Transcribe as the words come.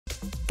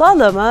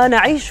طالما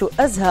نعيش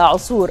أزهى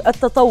عصور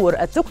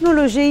التطور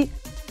التكنولوجي،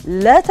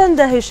 لا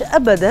تندهش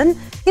أبداً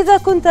إذا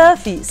كنت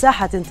في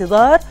ساحة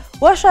انتظار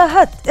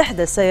وشاهدت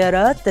إحدى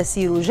السيارات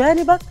تسير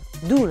جانبك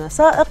دون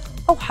سائق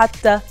أو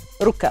حتى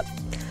ركاب.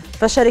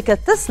 فشركة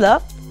تسلا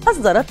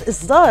أصدرت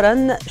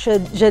إصداراً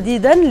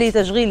جديداً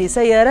لتشغيل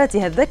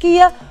سياراتها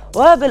الذكية،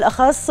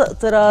 وبالأخص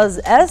طراز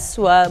S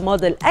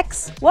وموديل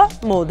X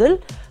وموديل،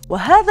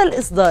 وهذا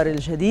الإصدار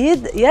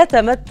الجديد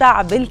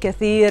يتمتع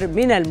بالكثير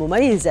من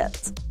المميزات.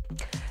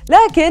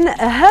 لكن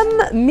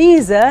أهم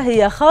ميزة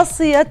هي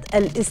خاصية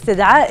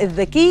الاستدعاء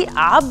الذكي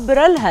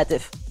عبر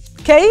الهاتف.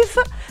 كيف؟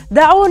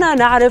 دعونا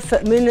نعرف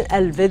من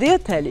الفيديو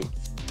التالي.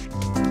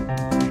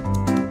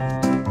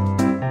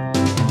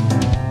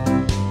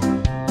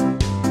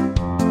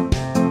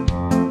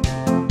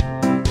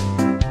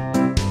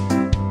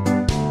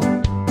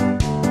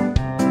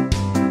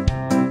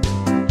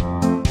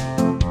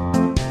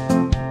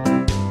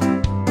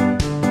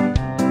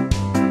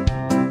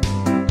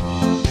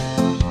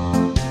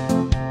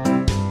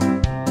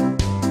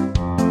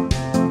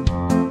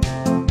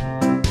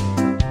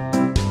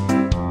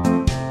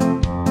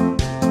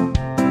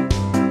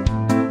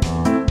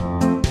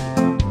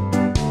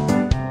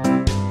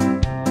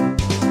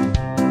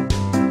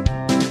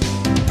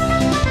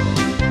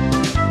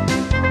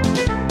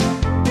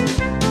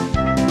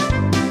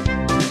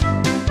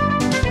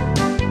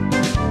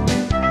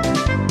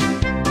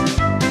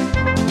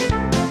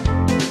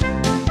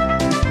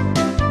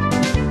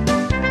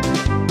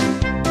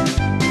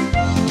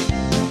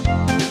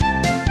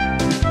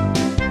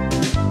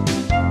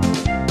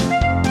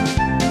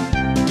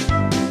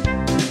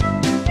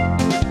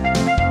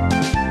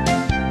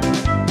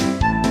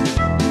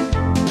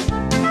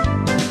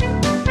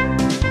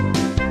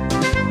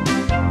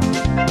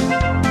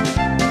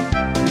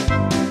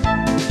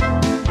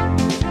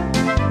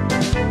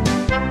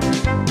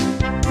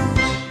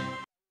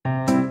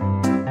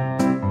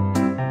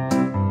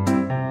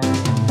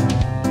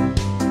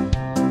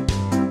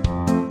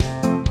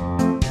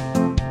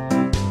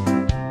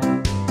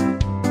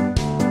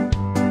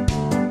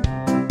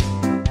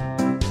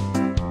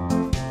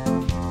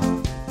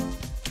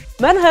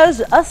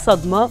 منهج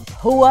الصدمة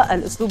هو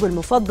الأسلوب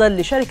المفضل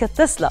لشركة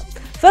تسلا،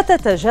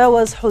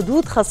 فتتجاوز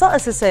حدود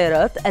خصائص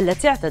السيارات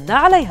التي اعتدنا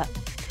عليها.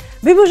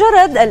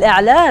 بمجرد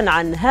الإعلان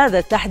عن هذا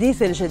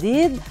التحديث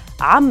الجديد،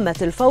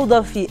 عمت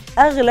الفوضى في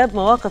أغلب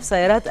مواقف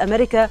سيارات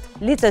أمريكا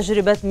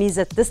لتجربة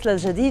ميزة تسلا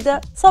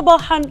الجديدة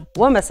صباحاً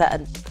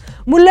ومساءً.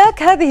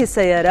 ملاك هذه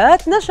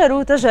السيارات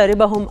نشروا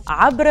تجاربهم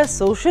عبر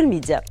السوشيال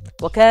ميديا،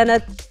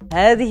 وكانت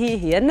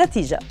هذه هي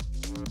النتيجة.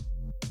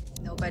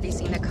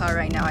 Nobody's in the car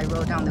right now. I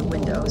rolled down the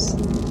windows.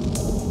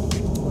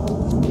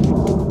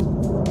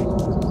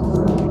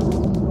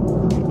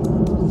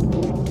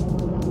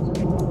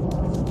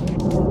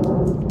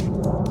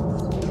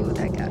 Ooh,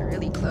 that got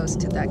really close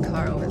to that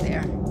car over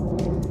there.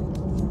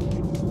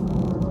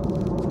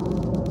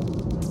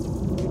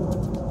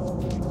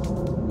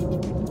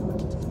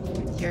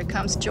 Here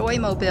comes Joy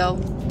Mobile.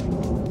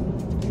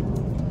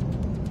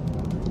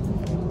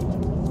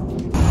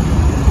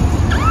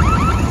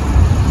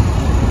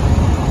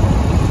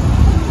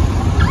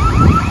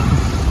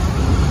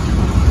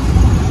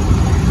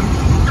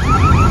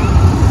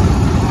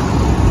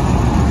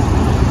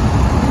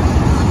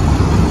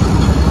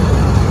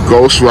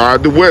 Ghost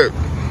ride the whip.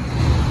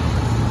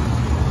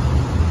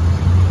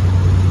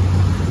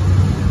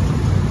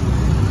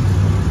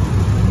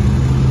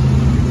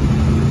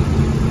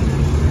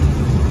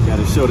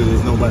 Gotta show that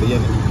there's nobody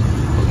in it.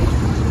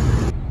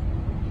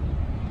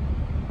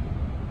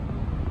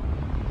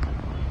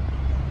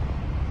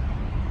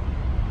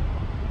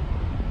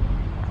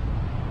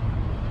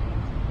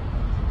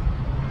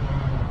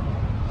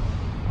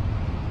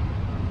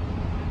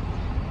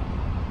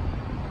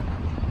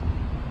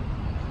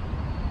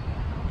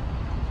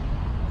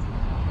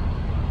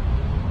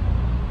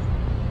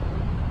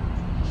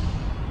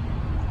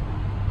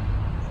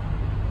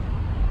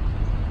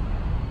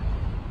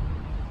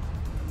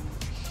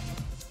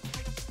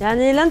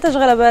 يعني لن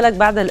تشغل بالك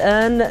بعد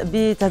الآن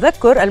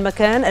بتذكر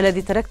المكان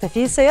الذي تركت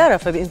فيه السيارة،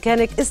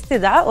 فبإمكانك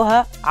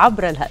استدعاؤها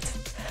عبر الهاتف.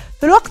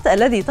 في الوقت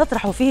الذي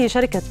تطرح فيه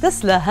شركة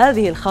تسلا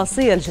هذه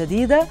الخاصية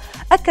الجديدة،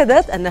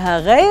 أكدت أنها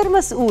غير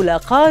مسؤولة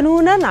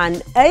قانوناً عن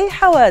أي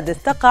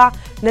حوادث تقع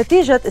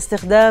نتيجة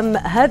استخدام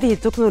هذه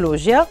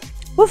التكنولوجيا،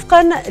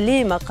 وفقاً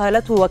لما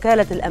قالته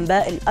وكالة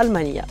الأنباء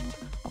الألمانية.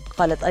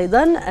 قالت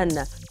أيضاً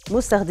أن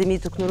مستخدمي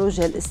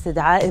تكنولوجيا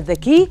الاستدعاء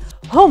الذكي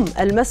هم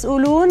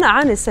المسؤولون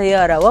عن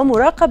السيارة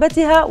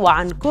ومراقبتها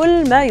وعن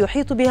كل ما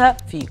يحيط بها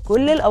في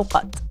كل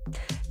الأوقات.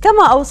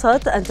 كما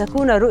أوصت أن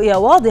تكون رؤية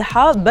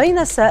واضحة بين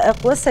السائق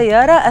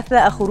والسيارة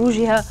أثناء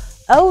خروجها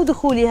أو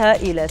دخولها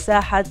إلى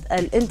ساحة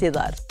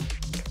الانتظار.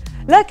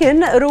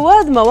 لكن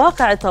رواد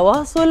مواقع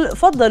التواصل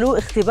فضلوا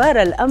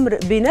اختبار الأمر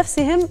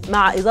بنفسهم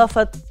مع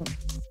إضافة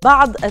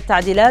بعض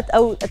التعديلات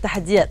أو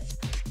التحديات.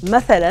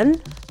 مثلاً،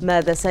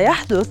 ماذا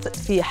سيحدث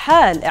في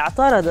حال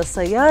اعترض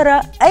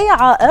السيارة أي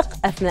عائق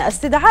أثناء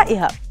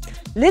استدعائها؟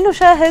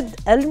 لنشاهد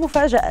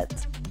المفاجآت.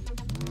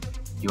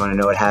 You want to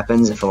know what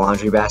happens if a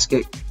laundry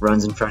basket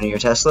runs in front of your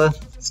Tesla?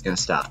 It's going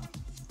to stop.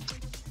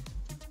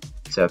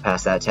 So I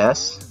passed that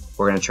test.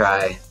 We're going to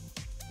try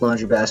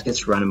laundry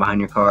baskets running behind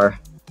your car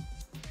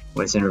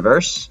when it's in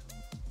reverse.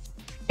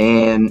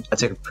 And I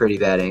took a pretty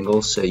bad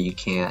angle, so you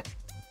can't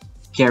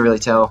really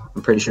tell.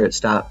 I'm pretty sure it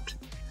stopped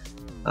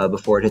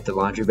before it hit the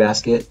laundry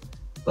basket,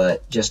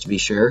 but just to be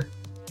sure,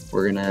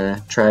 we're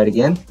gonna try it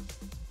again.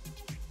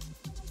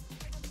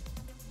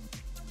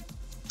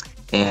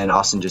 And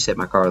Austin just hit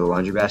my car with a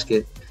laundry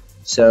basket.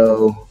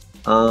 So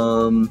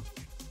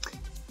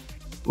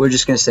we're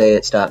just gonna say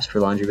it stops for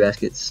laundry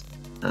baskets.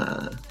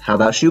 How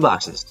about shoe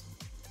boxes?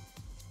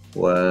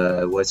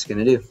 What's it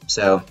gonna do?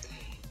 So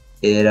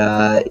it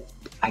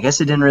I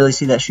guess it didn't really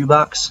see that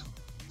shoebox.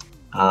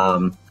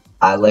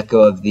 I let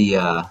go of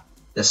the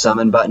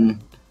summon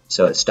button,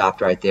 so it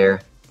stopped right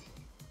there,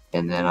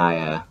 and then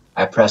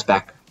I pressed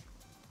back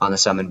on the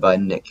summon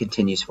button. It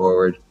continues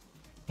forward,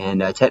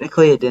 and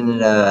technically it didn't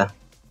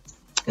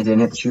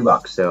hit the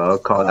shoebox, so I'll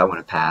call that one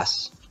a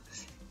pass.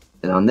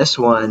 And on this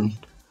one,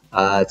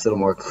 it's a little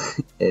more.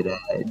 It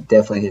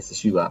definitely hits the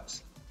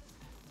shoebox,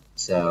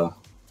 so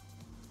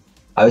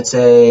I would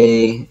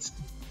say it's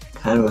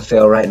kind of a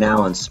fail right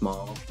now on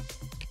small.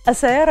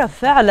 السيارة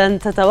فعلا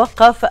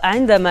تتوقف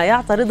عندما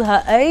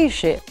يعترضها أي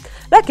شيء،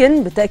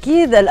 لكن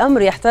بالتأكيد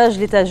الأمر يحتاج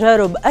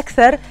لتجارب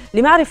أكثر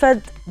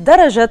لمعرفة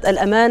درجة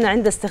الأمان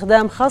عند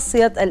استخدام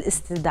خاصية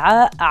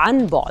الاستدعاء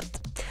عن بعد.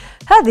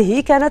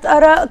 هذه كانت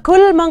آراء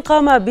كل من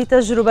قام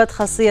بتجربة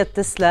خاصية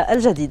تسلا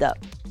الجديدة.